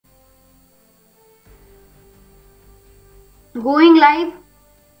Going live.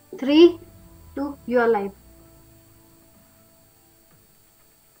 3, 2, you are live.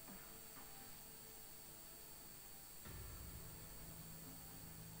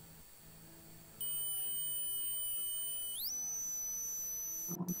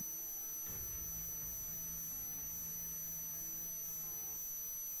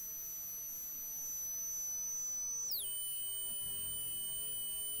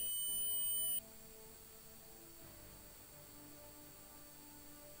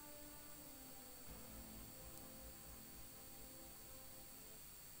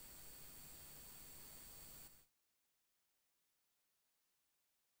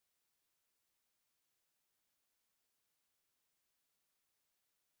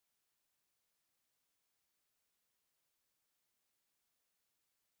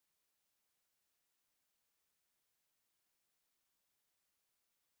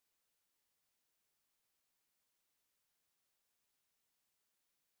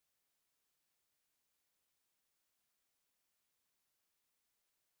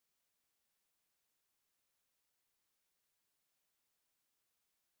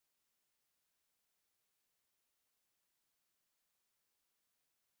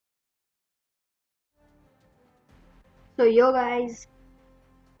 So yo guys,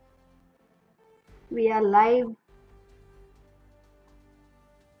 we are live.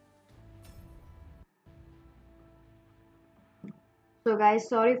 So guys,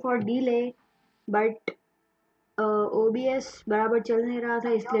 sorry for delay, but OBS बराबर चल नहीं रहा था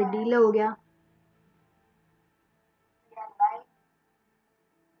इसलिए डिले हो गया.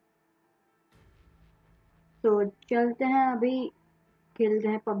 तो चलते हैं अभी खेलते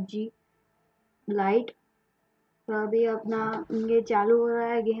हैं पबजी लाइट. तो अभी अपना ये चालू हो रहा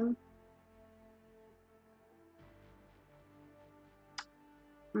है गेम.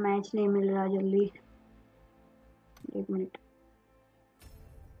 मैच नहीं मिल रहा जल्दी. एक मिनट.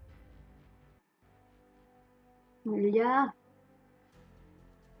 मिल जा.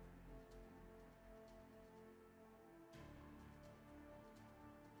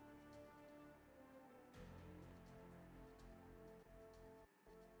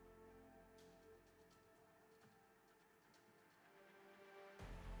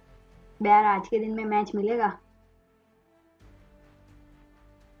 यार आज के दिन में मैच मिलेगा.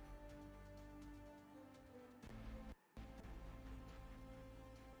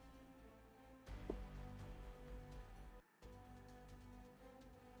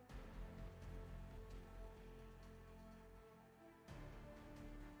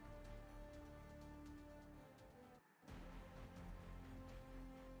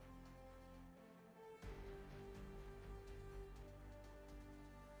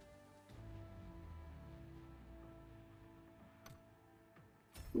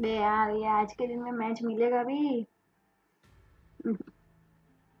 बे यार ये आज के दिन में मैच मिलेगा भी.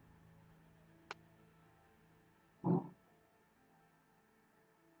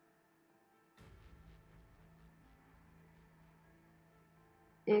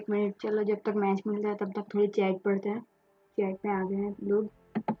 एक मिनट. चलो जब तक मैच मिलता है तब तक थोड़ी चैट पढ़ते हैं. चैट में आ गए हैं लोग.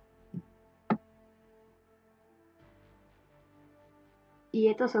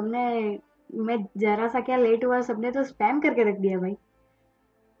 ये तो सबने, मैं जरा सा क्या लेट हुआ सबने तो स्पैम करके रख दिया भाई.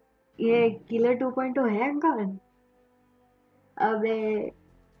 ये किलर 2.0 है इनका. अबे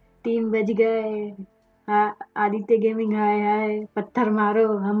 3 बज गए. हाँ. आदित्य गेमिंग हाय हाय पत्थर मारो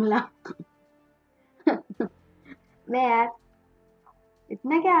हमला. बे यार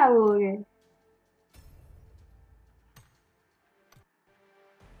इतना क्या वो हो गए.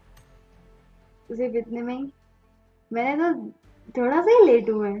 सिर्फ इतने में ही. मैंने तो थोड़ा सा ही लेट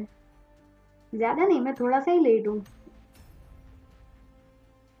हुआ है. ज्यादा नहीं, मैं थोड़ा सा ही लेट हूँ.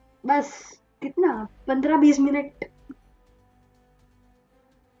 बस कितना 15-20 मिनट.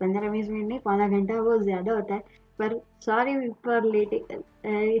 15-20 मिनट नहीं, पौना घंटा वो ज्यादा होता है. पर सॉरी पर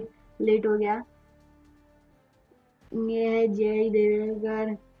लेट हो गया. ये है जय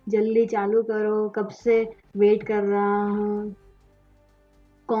देवगर. जल्दी चालू करो, कब से वेट कर रहा हूँ.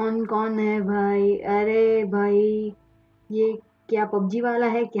 कौन कौन है भाई. अरे भाई ये क्या पबजी वाला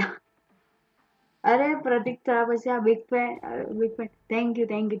है क्या. अरे प्रतीक थरापसिया big fan. Big fan. Thank you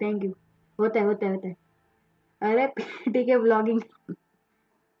thank you thank you. होता है होता है होता है. अरे ठीक है ब्लॉगिंग.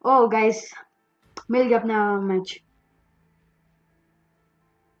 ओ गाइस मिल गया अपना मैच.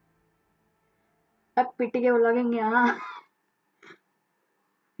 अब पीटी के ब्लॉगिंग यहाँ.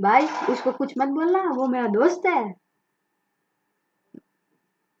 भाई उसको कुछ मत बोलना, वो मेरा दोस्त है.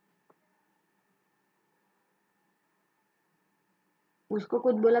 उसको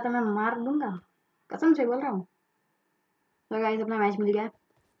कुछ बोला तो मैं मार दूंगा. कसम से बोल रहा हूँ. तो गाइस अपना मैच मिल गया.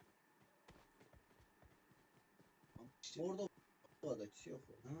 और तो बहुत अच्छी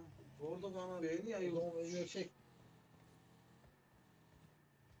ऑफर। हाँ और तो गाना रहेगी आई वो शेक।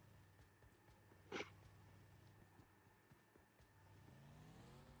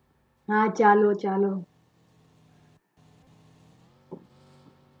 हाँ चालो चालो।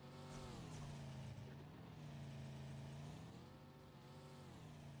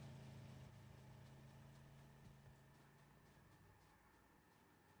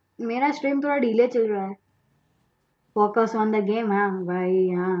 मेरा स्ट्रीम थोड़ा डिले चल रहा है। Focus on the game. हाँ भाई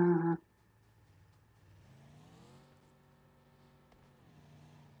हाँ हाँ हाँ।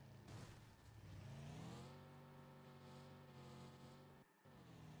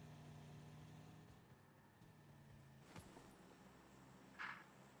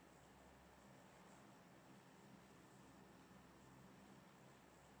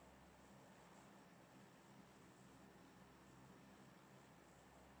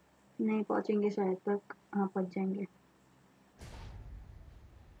 नहीं पहुंचेंगे शायद तक। हाँ पहुंच जाएंगे।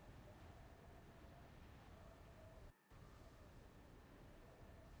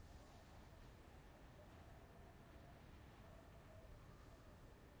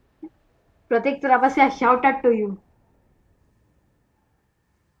 प्रतीक तपस्या shout out to you.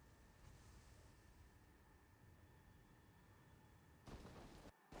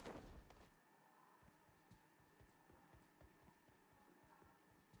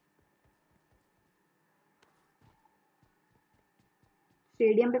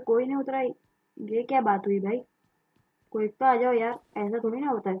 Stadium पे कोई नहीं उतरा। ये क्या बात हुई भाई। कोई तो आ जाओ यार। ऐसा थोड़ी ना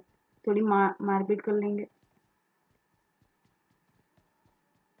होता है। थोड़ी मारपीट कर लेंगे।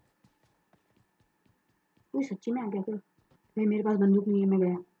 कोई सच्ची में आ गया क्या। भाई मेरे पास बंदूक नहीं है। मैं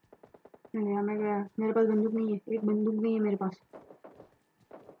गया। मैं गया। मेरे पास बंदूक नहीं है। एक बंदूक नहीं है मेरे पास।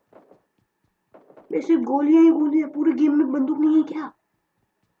 वैसे गोलियां ही गोलियां। पूरे गेम में बंदूक नहीं है क्या।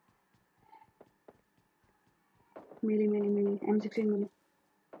 मिली मिली मिली M16 मिली।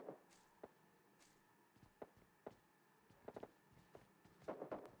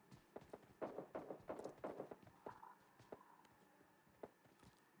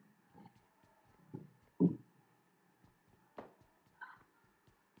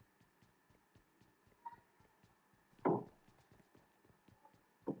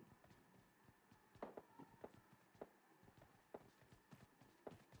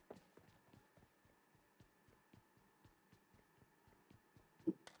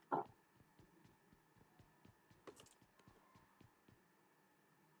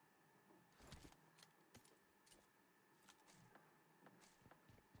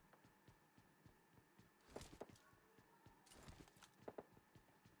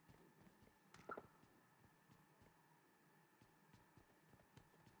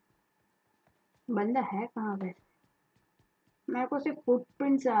 बंदा है कहाँ पे। मेरे को सिर्फ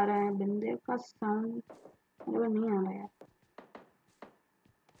फुटप्रिंट्स आ रहा है। बंदे का साउंड मेरे को नहीं आ रहा यार।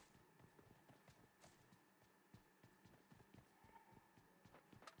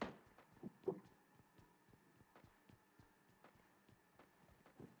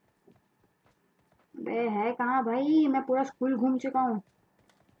 बे है कहाँ भाई। मैं पूरा स्कूल घूम चुका हूँ।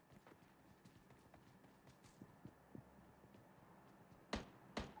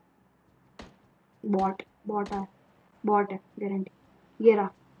 बॉट बॉट है। बॉट है गारंटी। ये रहा।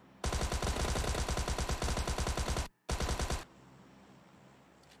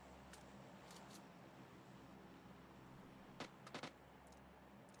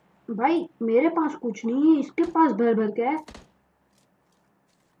 भाई मेरे पास कुछ नहीं है। इसके पास भर भर के है।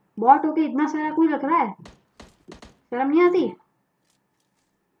 बॉट होके इतना सारा कोई रख रहा है। शर्म नहीं आती।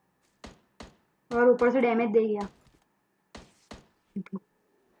 और ऊपर से डैमेज दे गया।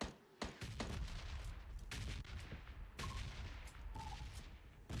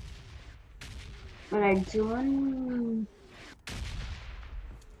 Red zone.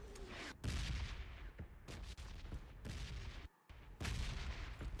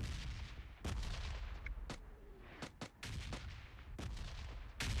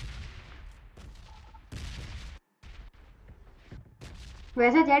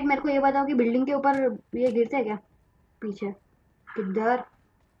 वैसे चैट मेरे को ये बताओ कि बिल्डिंग के ऊपर ये गिरते हैं क्या। पीछे। किधर।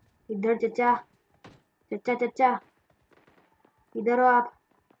 इधर चचा। चचा चचा। इधर हो आप।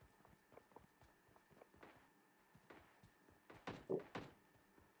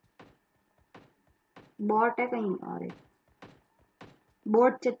 बॉट है कहीं। अरे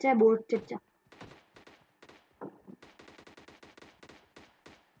बोट चचा बोट चचा।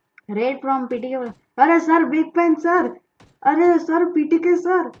 रेड फ्रॉम पीटी के। अरे सर बिग फैन सर। अरे सर पीटी के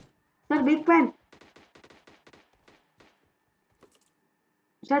sir. Sir big fan.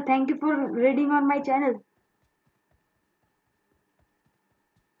 Sir thank you for reading on my channel.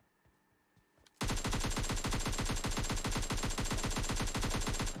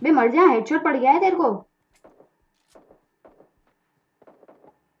 बे मर जा, हेडशॉट पड़ गया है तेरे को।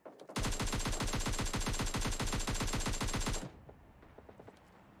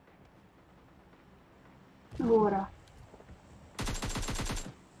 वो रहा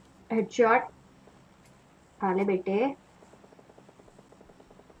हेडशॉट, खा ले बेटे।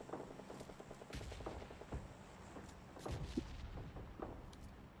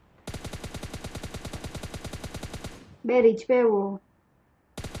 बे रिच पे वो।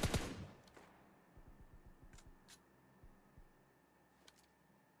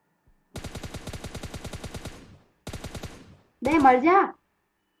 बे मर जा।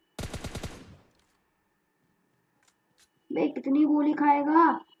 बे कितनी गोली खाएगा।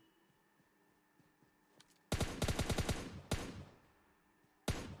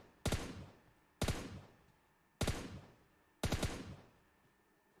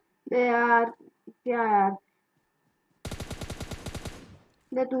 बे यार क्या यार।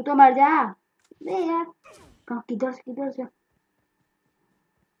 बे तू तो मर जा। बे यार कहाँ, किधर से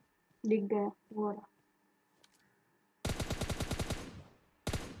दिख गया वो रहा।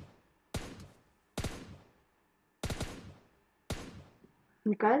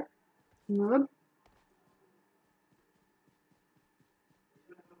 निकल नूब।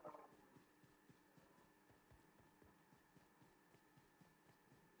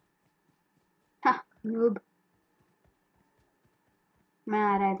 हाँ नूब। मैं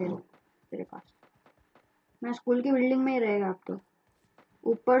आ रहा है तेरे पास। मैं स्कूल की बिल्डिंग में ही रहेगा अब तो।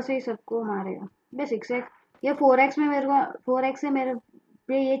 ऊपर से ही सबको मारेगा। बे 6x, ये 4x में मेरे को, 4x से मेरे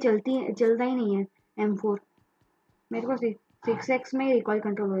पे ये चलता ही नहीं है M4। मेरे को 6x में ही रिकॉल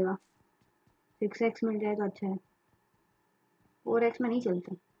कंट्रोल होगा। 6x मिल जाए तो अच्छा है, 4x में नहीं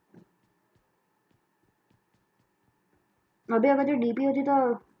चलता। अभी अगर जो DP होती तो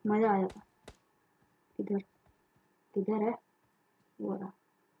मज़ा आ जाता। किधर, किधर है वो रहा।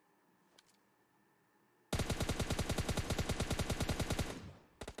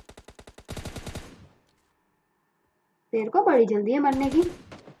 तेरे को बड़ी जल्दी है मरने की।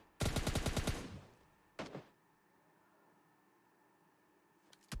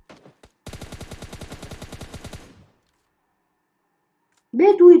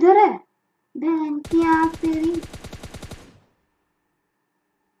 बे तू इधर है। बहन की आँख तेरी।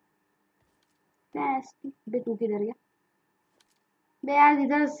 बे तू किधर गया। बे यार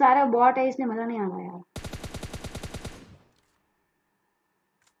इधर सारे बॉट है इसलिए मजा नहीं आ रहा यार।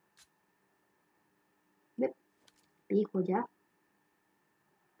 बे पीक हो जा।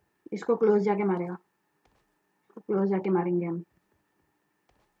 इसको क्लोज जाके मारेगा, क्लोज जाके मारेंगे हम।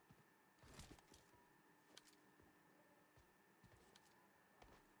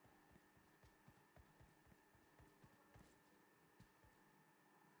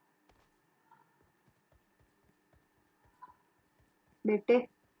 बेटे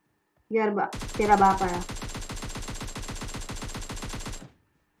यार तेरा बाप आया।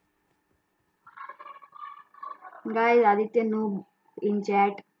 गाइस आदित्य नूब इन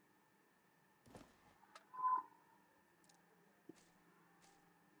चैट।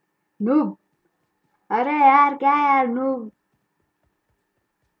 नूब, अरे यार क्या यार नूब।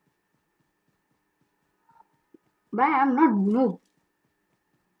 भाई आई एम नॉट नूब,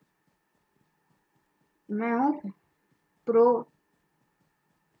 मैं हूँ प्रो।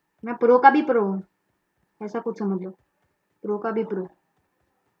 मैं प्रो का भी प्रो हूँ, ऐसा कुछ समझ लो। प्रो का भी प्रो।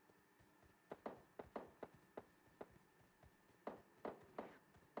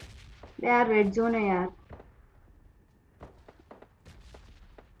 यार रेड जोन है यार।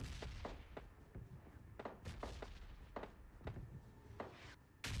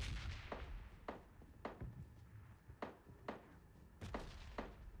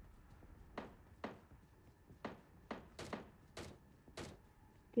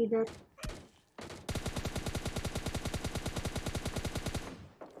 किधर।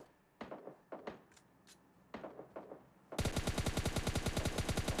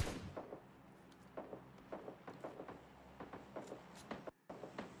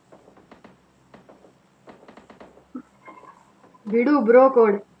 भिड़ू ब्रो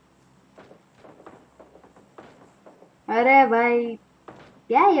कोड। अरे भाई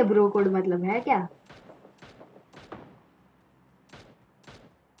क्या ये ब्रो कोड मतलब है क्या।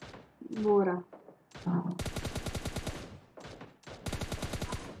 वो रहा।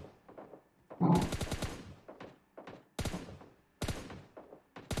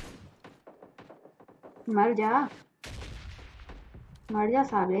 मर जा, मर जा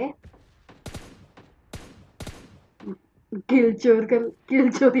साले। किल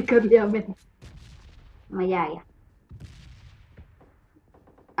चोरी कर लिया मैंने। मजा आ गया।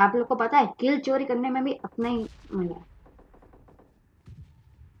 आप लोग को पता है किल चोरी करने में भी अपना ही मजा है।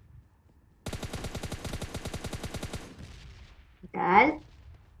 चल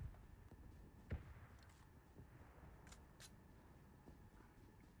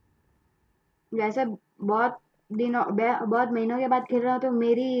जैसे बहुत बहुत महीनों के बाद खेल रहा हूँ तो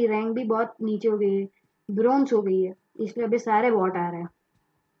मेरी रैंक भी बहुत नीचे हो गई है, ब्रोंज हो गई है, इसलिए अभी सारे बॉट आ रहे हैं।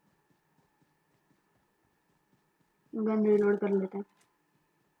 गन रिलोड कर लेते हैं,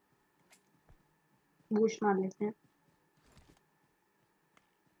 बूस्ट मार लेते हैं।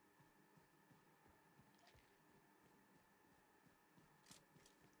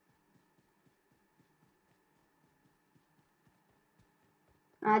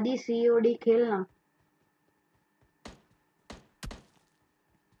 आदि सीओडी खेलना।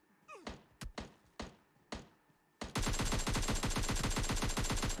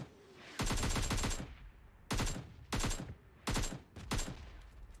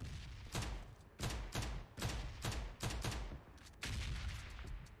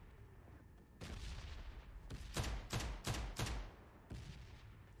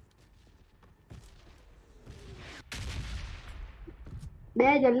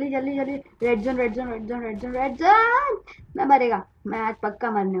 बे जल्दी जल्दी जल्दी, red zone red zone red zone red zone red zone. मैं मरेगा, मैं आज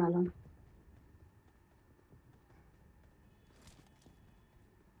पक्का मरने वाला हूँ।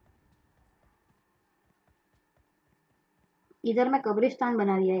 इधर मैं कब्रिस्तान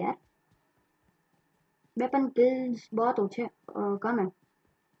बना दिया यार। वेपन किल्स बहुत अच्छे कम है।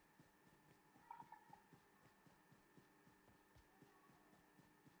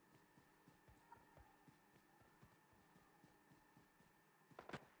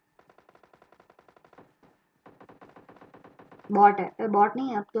 बॉट है, बॉट नहीं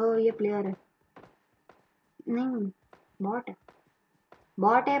है अब तो, ये प्लेयर है। नहीं, बॉट है,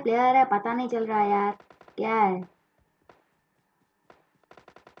 बॉट है, प्लेयर है, पता नहीं चल रहा यार क्या है।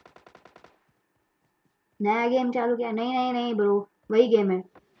 नया गेम चालू किया? नहीं नहीं नहीं ब्रो, वही गेम है,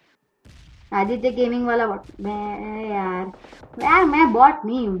 आदित्य गेमिंग वाला बॉट। मैं यार, यार मैं बॉट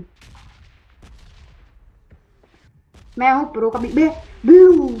नहीं हूँ, मैं हूँ प्रो का बे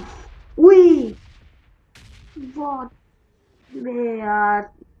ब्लू। उई बॉट। बे यार,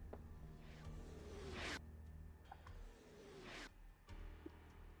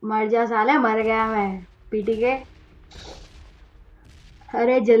 मर जा साले, मर गया मैं पीटी के।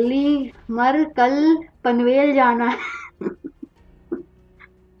 अरे जल्दी मर, कल पनवेल जाना है।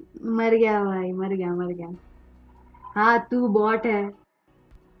 मर गया भाई, मर गया मर गया। हाँ तू बॉट है।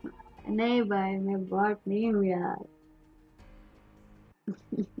 नहीं भाई मैं बॉट नहीं हूँ यार।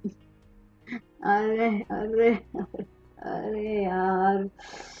 अरे अरे अरे यार।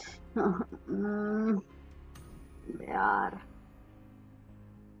 हम्म, यार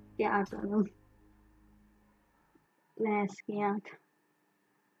क्या करूं, भैंस की आंख।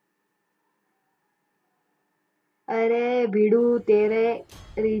 अरे भिड़ू, तेरे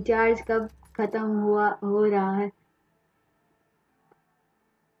रिचार्ज कब खत्म हुआ हो रहा है?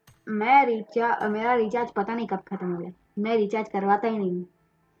 मेरा रिचार्ज पता नहीं कब खत्म हो गया, मैं रिचार्ज करवाता ही नहीं।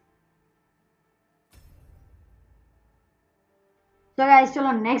 तो गाइस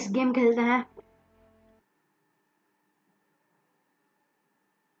चलो नेक्स्ट गेम खेलते हैं।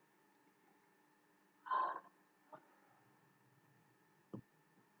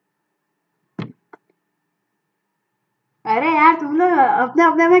 अरे यार तुम लोग अपने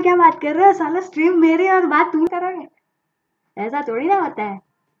अपने में क्या बात कर रहे हो साला, स्ट्रीम मेरी और बात तुम करोगे? ऐसा थोड़ी ना होता है।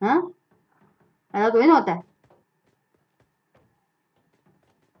 हाँ, ऐसा थोड़ी ना होता है।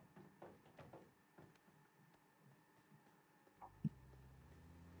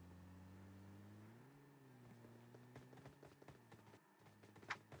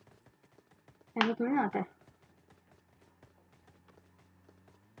 ऐसा थोड़ी ना होता है।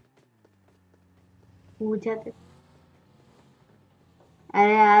 पूछा तो।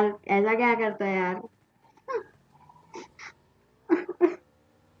 अरे यार ऐसा क्या करता है यार।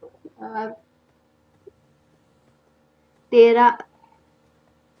 और तेरा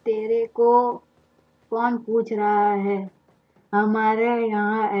तेरे को कौन पूछ रहा है? हमारे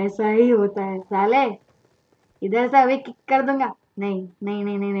यहाँ ऐसा ही होता है साले, इधर से अभी किक कर दूंगा। नहीं नहीं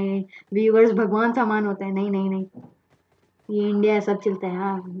नहीं नहीं नहीं, व्यूवर्स भगवान समान होते हैं, नहीं नहीं नहीं। ये इंडिया सब चलता है,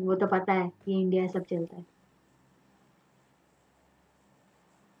 हाँ वो तो पता है, ये इंडिया सब चलता है।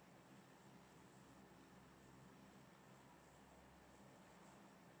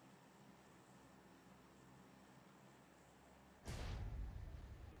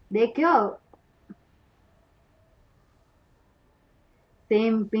 देखियो,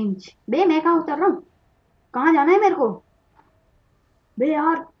 सेम पिंच। बे मैं कहाँ उतर रहा हूँ, कहाँ जाना है मेरे को? बे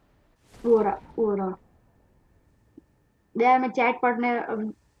यार, वो रहा। बे यार मैं चैट पढ़ने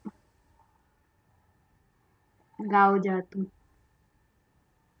गाँव जा तू,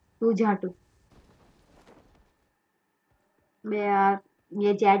 तू जा तू। मैं यार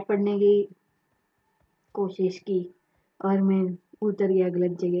ये चैट पढ़ने की कोशिश की और मैं उतर गया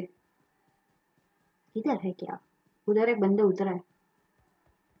गलत जगह। इधर है क्या? उधर एक बंदा उतरा है।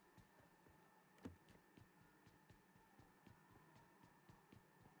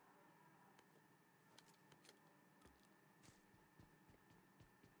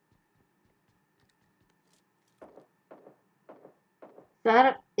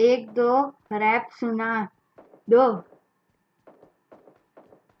 सर एक दो रैप सुना दो।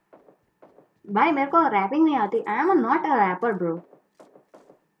 भाई मेरे को रैपिंग नहीं आती। I am not a rapper bro.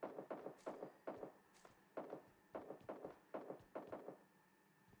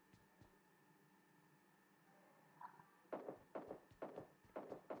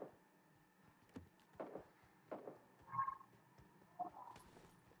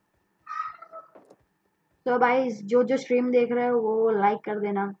 तो भाई जो जो स्ट्रीम देख रहे हो वो लाइक कर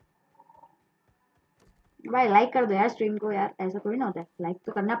देना। भाई लाइक कर दो यार स्ट्रीम को यार, ऐसा थोड़ी ना होता है, लाइक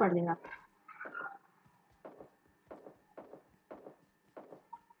तो करना पड़ेगा।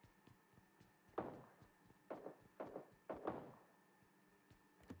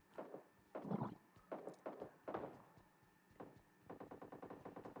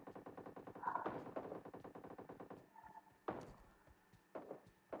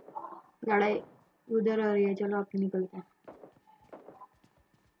 लड़ाई उधर आ रही है, चलो आप निकलते हैं।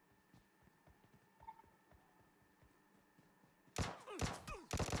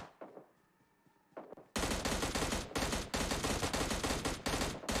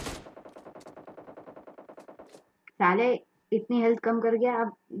 साले इतनी हेल्थ कम कर गया,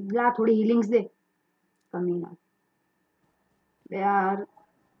 अब ला थोड़ी हीलिंग्स दे। कमी ना यार,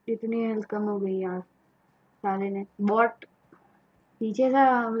 इतनी हेल्थ कम हो गई यार। साले ने बॉट पीछे से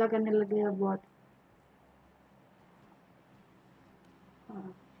हमला करने लग गया बॉट।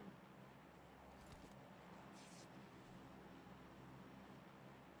 हाँ।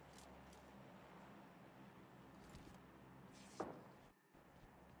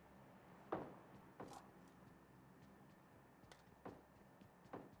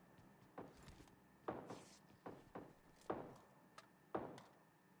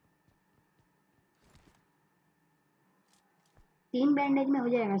 3 बैंडेज में हो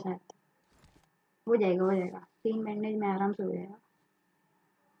जाएगा शायद। हो जाएगा हो जाएगा, 3 बैंडेज में आराम से हो जाएगा।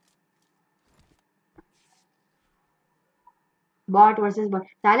 बॉट वर्सेस बॉट,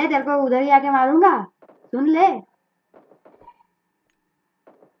 साले तेरे को उधर ही आके मारूंगा, सुन ले।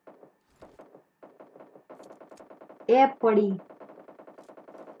 ए पड़ी।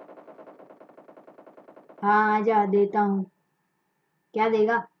 हाँ आजा, देता हूँ। क्या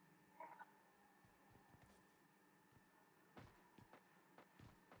देगा?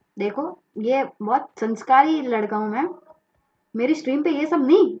 देखो, ये बहुत संस्कारी लड़का हूँ मैं। मेरी स्ट्रीम पे ये सब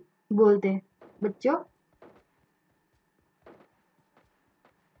नहीं बोलते बच्चों।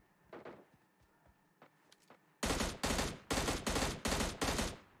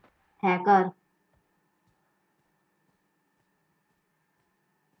 हैकर।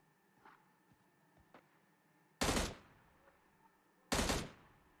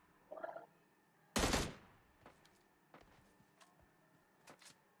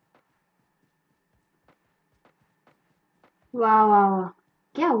 वाह वाह वाह,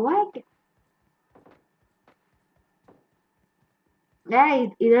 क्या हुआ है क्या? यार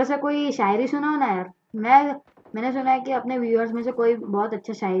इधर से कोई शायरी सुनाओ ना यार। मैंने सुना है कि अपने व्यूअर्स में से कोई बहुत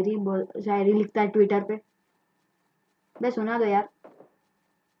अच्छा शायरी लिखता है ट्विटर पे। बस सुना दो यार,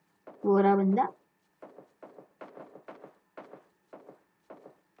 वो रहा बंदा।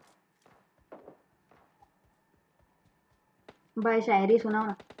 भाई शायरी सुनाओ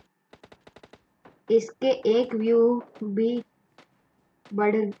ना, इसके एक व्यू भी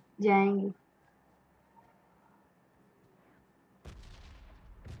बढ़ जाएंगे।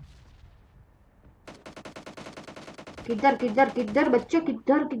 किधर किधर किधर बच्चों,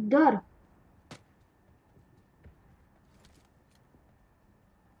 किधर किधर?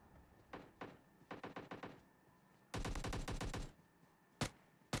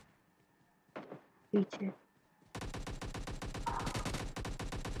 पीछे।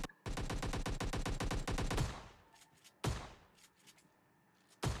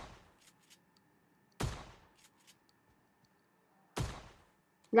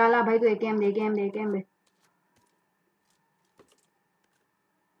 लाला भाई तो एकेएम दे, एकेएम दे, एकेएम दे।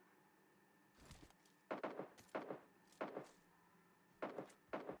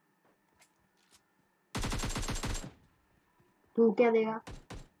 तू क्या देगा?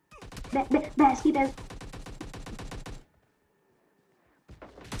 भैंस की भैंस।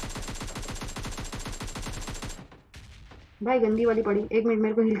 भाई गंदी वाली पड़ी, एक मिनट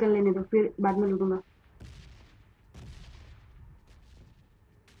मेरे को हील कर लेने दो, फिर बाद में लूटूंगा।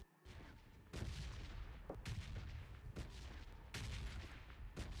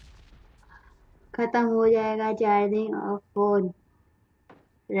 खत्म हो जाएगा charging of phone.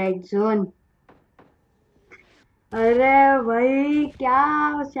 Red zone. अरे भाई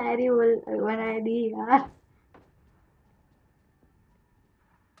क्या शायरी बोल बना दी यार।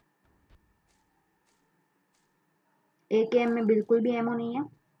 एकेएम में बिल्कुल भी एमओ नहीं है।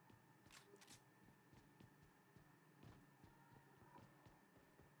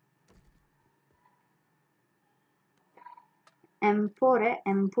 M4 है।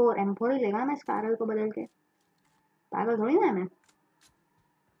 M4 ही लेगा मैं स्कारल को बदल के। पागल थोड़ी ना है मैं।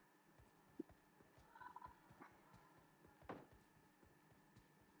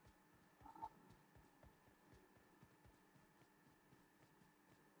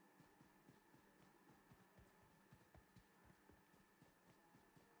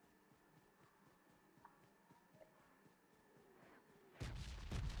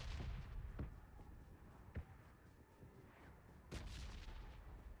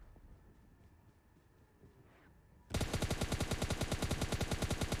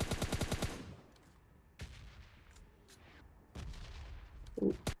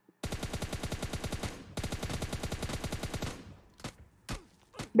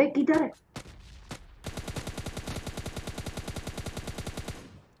 बे किधर है?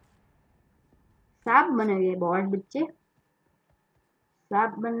 सांप बन गए बहुत बच्चे।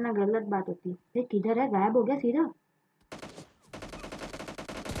 सांप बनना गलत बात होती है। बे किधर है? गायब हो गया सीधा।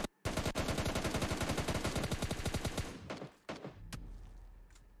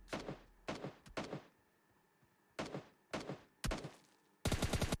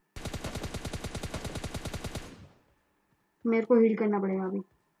 मेरे को हील करना पड़ेगा अभी।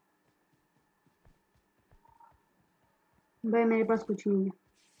 भाई मेरे पास कुछ नहीं है।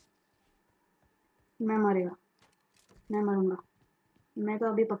 मैं मरेगा। मैं मरूंगा। मैं तो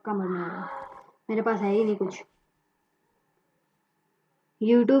अभी पक्का मरने वाला हूँ। मेरे पास है ही नहीं कुछ।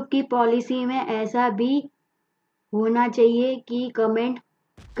 यूट्यूब की पॉलिसी में ऐसा भी होना चाहिए कि कमेंट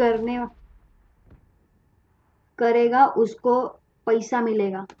करने करेगा उसको पैसा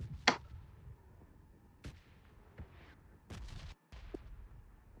मिलेगा।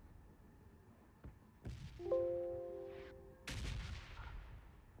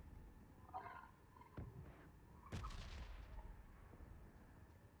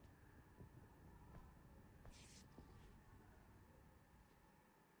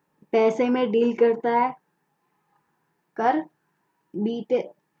 पैसे में डील करता है कर। बीटे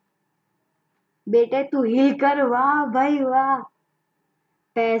बेटे तू हील कर। वाह भाई वाह।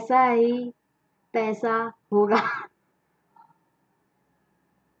 पैसा ही पैसा होगा।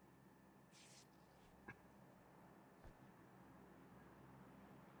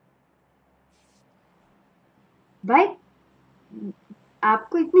 भाई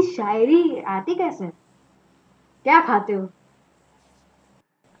आपको इतनी शायरी आती कैसे? क्या खाते हो?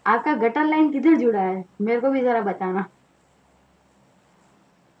 आपका गटर लाइन किधर जुड़ा है? मेरे को भी जरा बताना।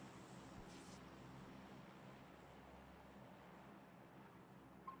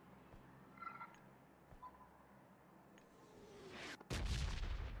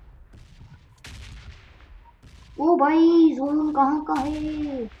 ओ भाई जोन कहाँ का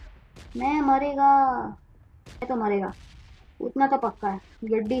है? मैं मरेगा। मैं तो मरेगा। उतना तो पक्का है।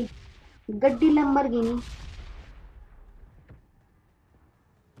 गड्डी गड्डी लंबरगिनी।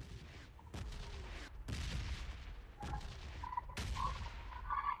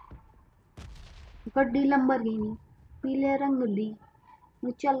 गड्डी लंबरगिनी पीले रंग ली।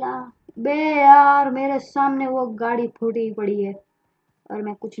 मैं चला। बे यार मेरे सामने वो गाड़ी फूटी पड़ी है और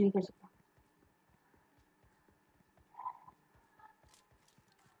मैं कुछ नहीं कर सकता।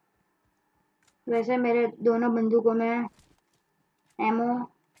 वैसे मेरे दोनों बंदूकों में एमओ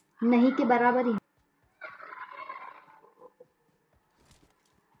नहीं के बराबर ही।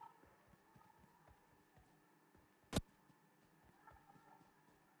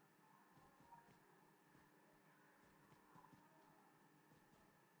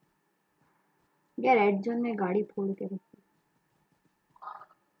 यार रेड जोन में गाड़ी फोड़ के रखी।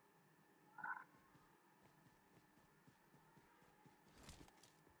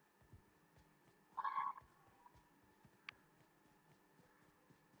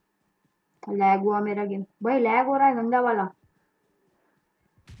 लैग हुआ मेरा गेम। भाई लैग हो रहा है गंदा वाला।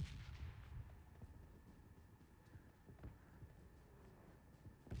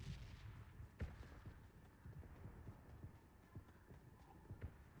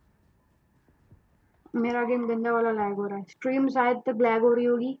 मेरा गेम गंदा वाला लैग हो रहा है। स्ट्रीम शायद तक लैग हो रही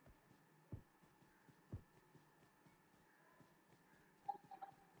होगी।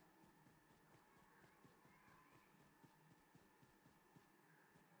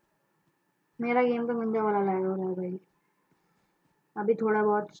 मेरा गेम तो गंदा वाला लैग हो रहा है भाई। अभी थोड़ा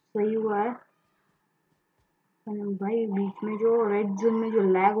बहुत सही हुआ है। भाई बीच में जो रेड जोन में जो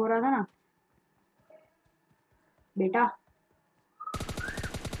लैग हो रहा था ना बेटा,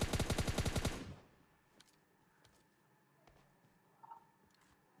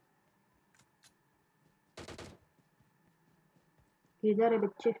 किधर है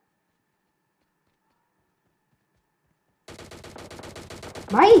बच्चे?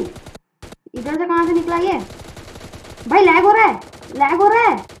 भाई इधर से कहाँ से निकला ये? भाई लैग हो रहा है, लैग हो रहा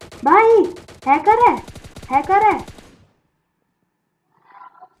है भाई। हैकर है, हैकर है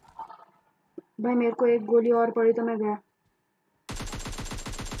भाई। मेरे को एक गोली और पड़ी तो मैं गया।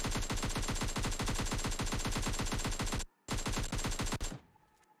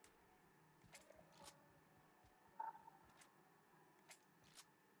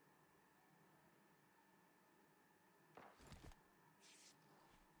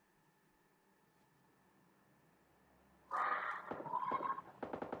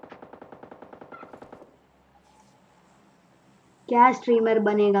 क्या स्ट्रीमर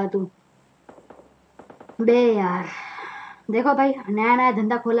बनेगा तू बे यार? देखो भाई, नया नया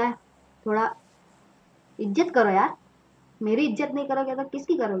धंधा खोला है, थोड़ा इज्जत करो यार। मेरी इज्जत नहीं करोगे तो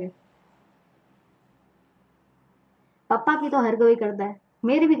किसकी करोगे? पापा की तो हर कोई करता है,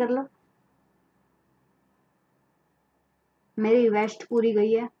 मेरी भी कर लो। मेरी वेस्ट पूरी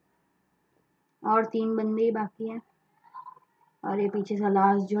गई है और 3 बंदे ही बाकी हैं। और ये पीछे से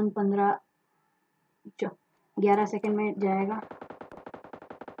लास्ट जोन 11 सेकंड में जाएगा।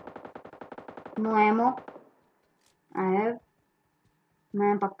 No ammo I have.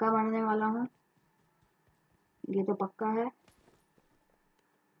 मैं पक्का बनने वाला हूँ, ये तो पक्का है।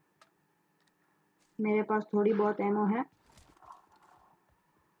 मेरे पास थोड़ी बहुत एमो है।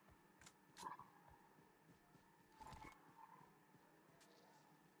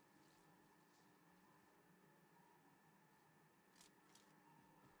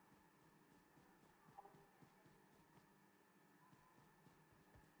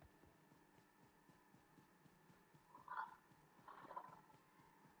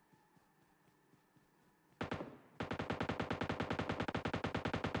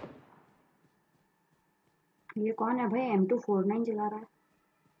 ये कौन है भाई? M249 चला रहा है।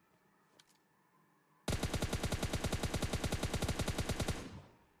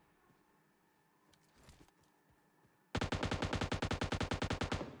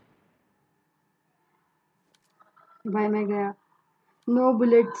 भाई मैं गया। No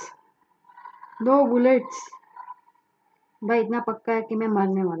bullets, no bullets. भाई इतना पक्का है कि मैं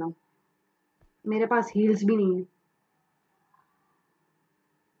मरने वाला हूँ। मेरे पास हील्स भी नहीं है।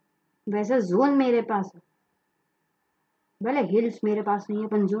 वैसे जोन मेरे पास है, भले हील्स मेरे पास नहीं है,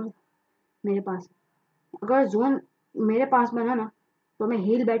 पर जोन मेरे पास है। अगर जोन मेरे पास बना ना तो मैं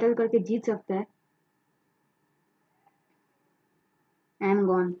हील बैटल करके जीत सकता है। I am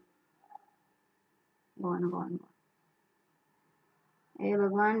gone, gone gone. ए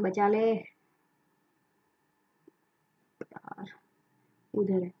भगवान बचा ले यार।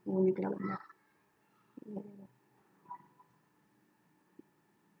 उधर है वो निकला बंदा।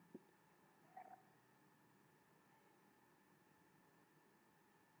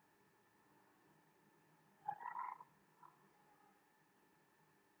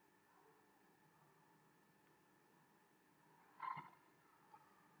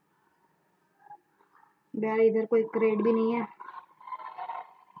 यार इधर कोई क्रेड भी नहीं है,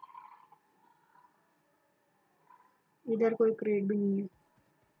 इधर कोई क्रेड भी नहीं है।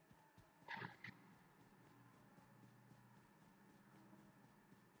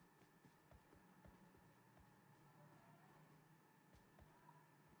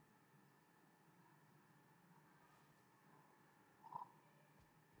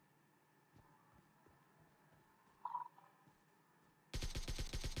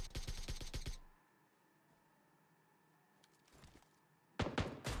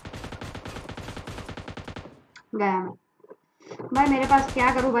 गया मैं। भाई मेरे पास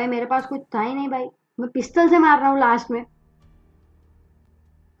क्या करूं भाई, मेरे पास कुछ था ही नहीं भाई। मैं पिस्टल से मार रहा हूँ लास्ट में।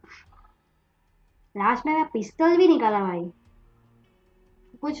 लास्ट में मैं पिस्टल भी निकाला भाई,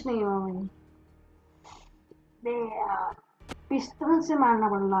 कुछ नहीं हुआ भाई। बे यार, पिस्टल से मारना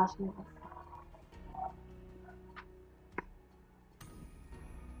पड़ा लास्ट में।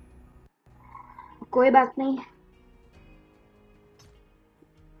 कोई बात नहीं।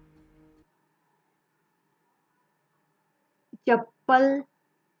 चप्पल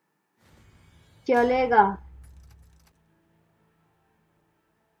चलेगा,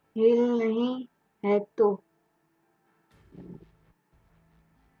 हिल नहीं है तो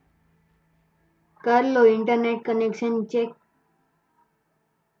कर लो इंटरनेट कनेक्शन चेक,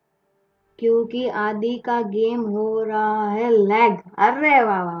 क्योंकि आदि का गेम हो रहा है लैग। अरे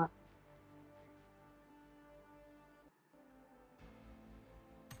वाह वाह।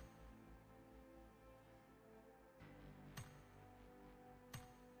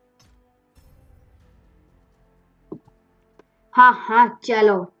 हाँ हाँ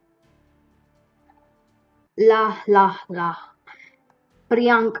चलो। ला ला ला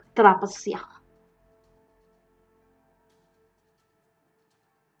प्रियांक त्रापस्या।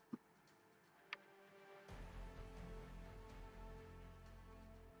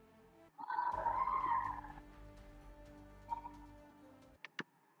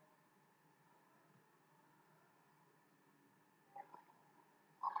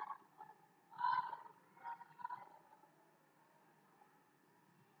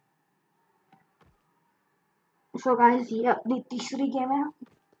 सो गाइस ये अपनी तीसरी गेम है।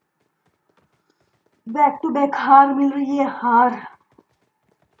 बैक टू बैक हार मिल रही है, हार।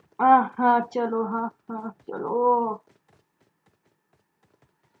 हाँ हाँ चलो, हाँ हाँ चलो।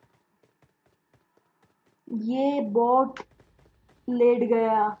 ये बॉट लेट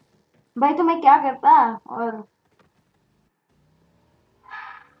गया भाई, तो मैं क्या करता। और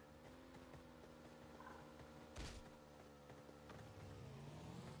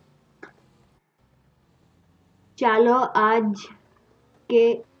चलो आज के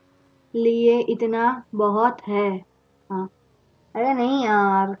लिए इतना बहुत है। हाँ। अरे नहीं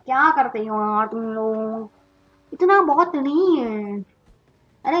यार, क्या करते हो यार तुम लोग, इतना बहुत नहीं है।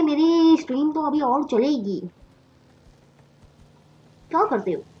 अरे मेरी स्ट्रीम तो अभी और चलेगी, क्या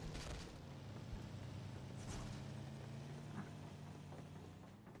करते हो।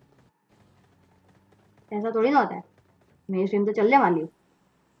 ऐसा थोड़ी ना होता है, मेरी स्ट्रीम तो चलने वाली है।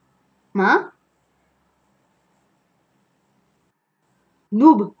 हाँ।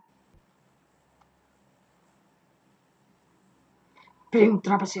 नूब। प्रेम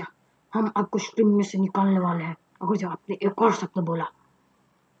तपस्या, हम आपको स्ट्रीम में से निकालने वाले हैं अगर जो आपने एक और शब्द बोला।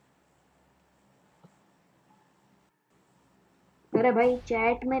 अरे भाई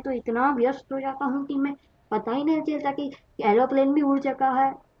चैट में तो इतना व्यस्त हो जाता हूँ कि मैं पता ही नहीं चलता कि एरोप्लेन भी उड़ चुका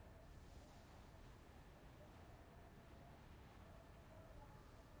है।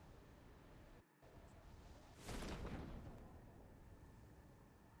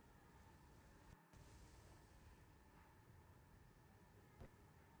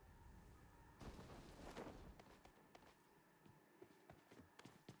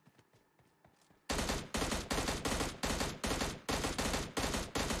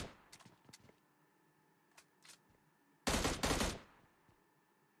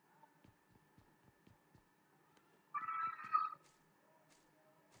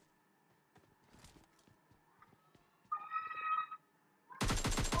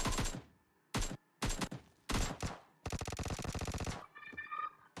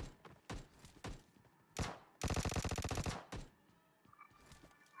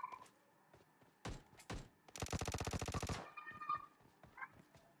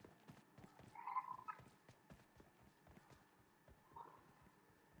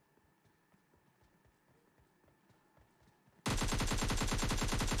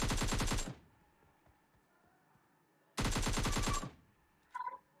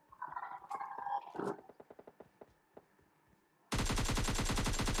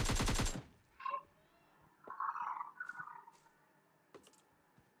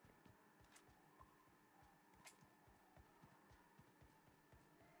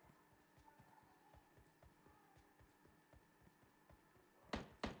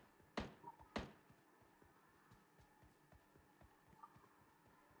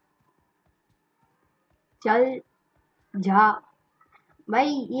 चल जा भाई,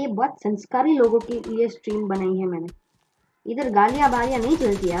 ये बहुत संस्कारी लोगों के लिए स्ट्रीम बनाई है मैंने, इधर गालियां बालियां नहीं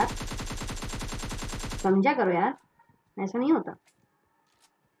चलती यार, समझा करो यार, ऐसा नहीं होता।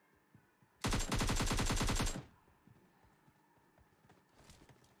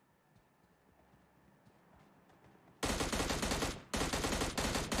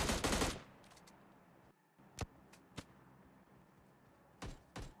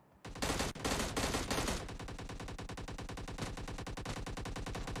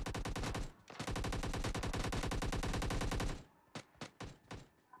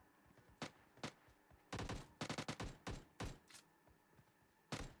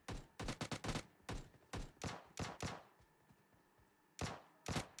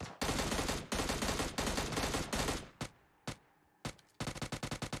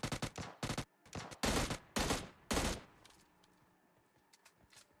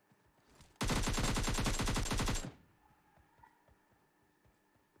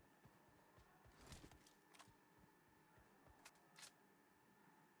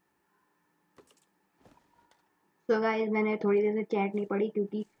 तो गाइस मैंने थोड़ी देर से चैट नहीं पढ़ी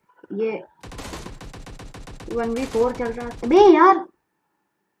क्योंकि ये 1v4 चल रहा है। बे यार,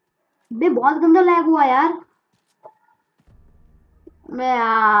 बे बहुत गंदा लैग हुआ यार। मैं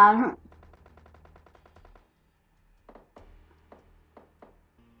यार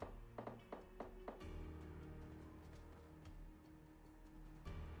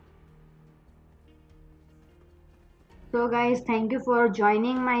So guys, thank you for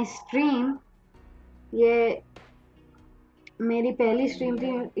joining my stream. ये मेरी पहली स्ट्रीम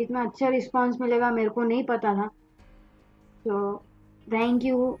थी, इतना अच्छा रिस्पांस मिलेगा मेरे को नहीं पता था. So thank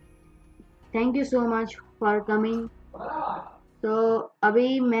you so much for coming. तो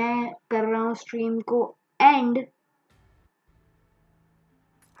अभी मैं कर रहा हूँ स्ट्रीम को एंड.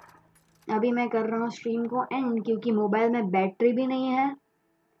 क्योंकि मोबाइल में बैटरी भी नहीं है,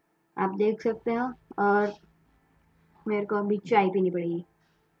 आप देख सकते हो. और मेरे को अभी चाय पीनी पड़ेगी,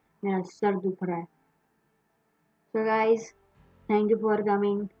 मेरा सर दुख रहा है. So guys, thank you for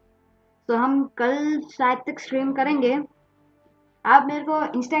coming. तो हम कल शायद तक स्ट्रीम करेंगे. आप मेरे को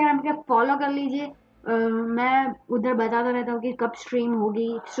इंस्टाग्राम पे फॉलो कर लीजिए. मैं उधर बताता रहता हूँ कि कब स्ट्रीम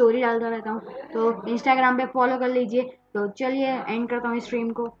होगी, स्टोरी डालता रहता हूँ. तो इंस्टाग्राम पे फॉलो कर लीजिए. तो चलिए एंड करता हूँ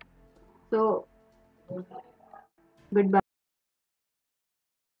स्ट्रीम को. तो गुड बाय.